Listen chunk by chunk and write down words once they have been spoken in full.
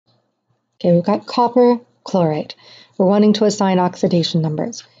Okay, we've got copper chloride. We're wanting to assign oxidation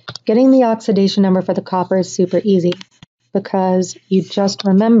numbers. Getting the oxidation number for the copper is super easy because you just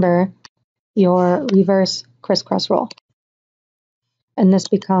remember your reverse crisscross rule. And this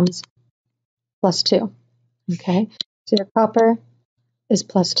becomes +2. Okay, so your copper is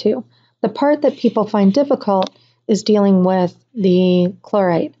 +2. The part that people find difficult is dealing with the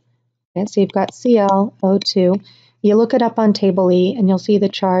chloride. Okay, so you've got ClO2. You look it up on table E and you'll see the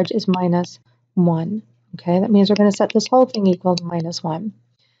charge is -1. Okay, that means we're going to set this whole thing equal to -1.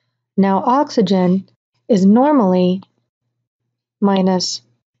 Now oxygen is normally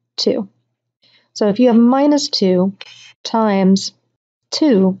 -2. So if you have -2 times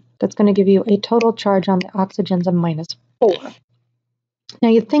 2, that's going to give you a total charge on the oxygens of -4. Now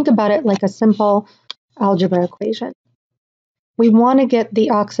you think about it like a simple algebra equation. We want to get the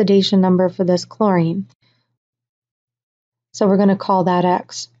oxidation number for this chlorine. So we're going to call that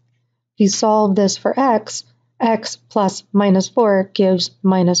X. If you solve this for X, X plus -4 gives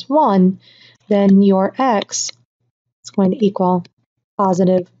 -1, then your X is going to equal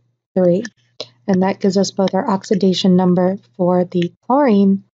 +3. And that gives us both our oxidation number for the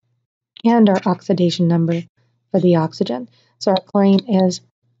chlorine and our oxidation number for the oxygen. So our chlorine is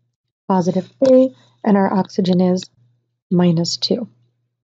 +3 and our oxygen is -2.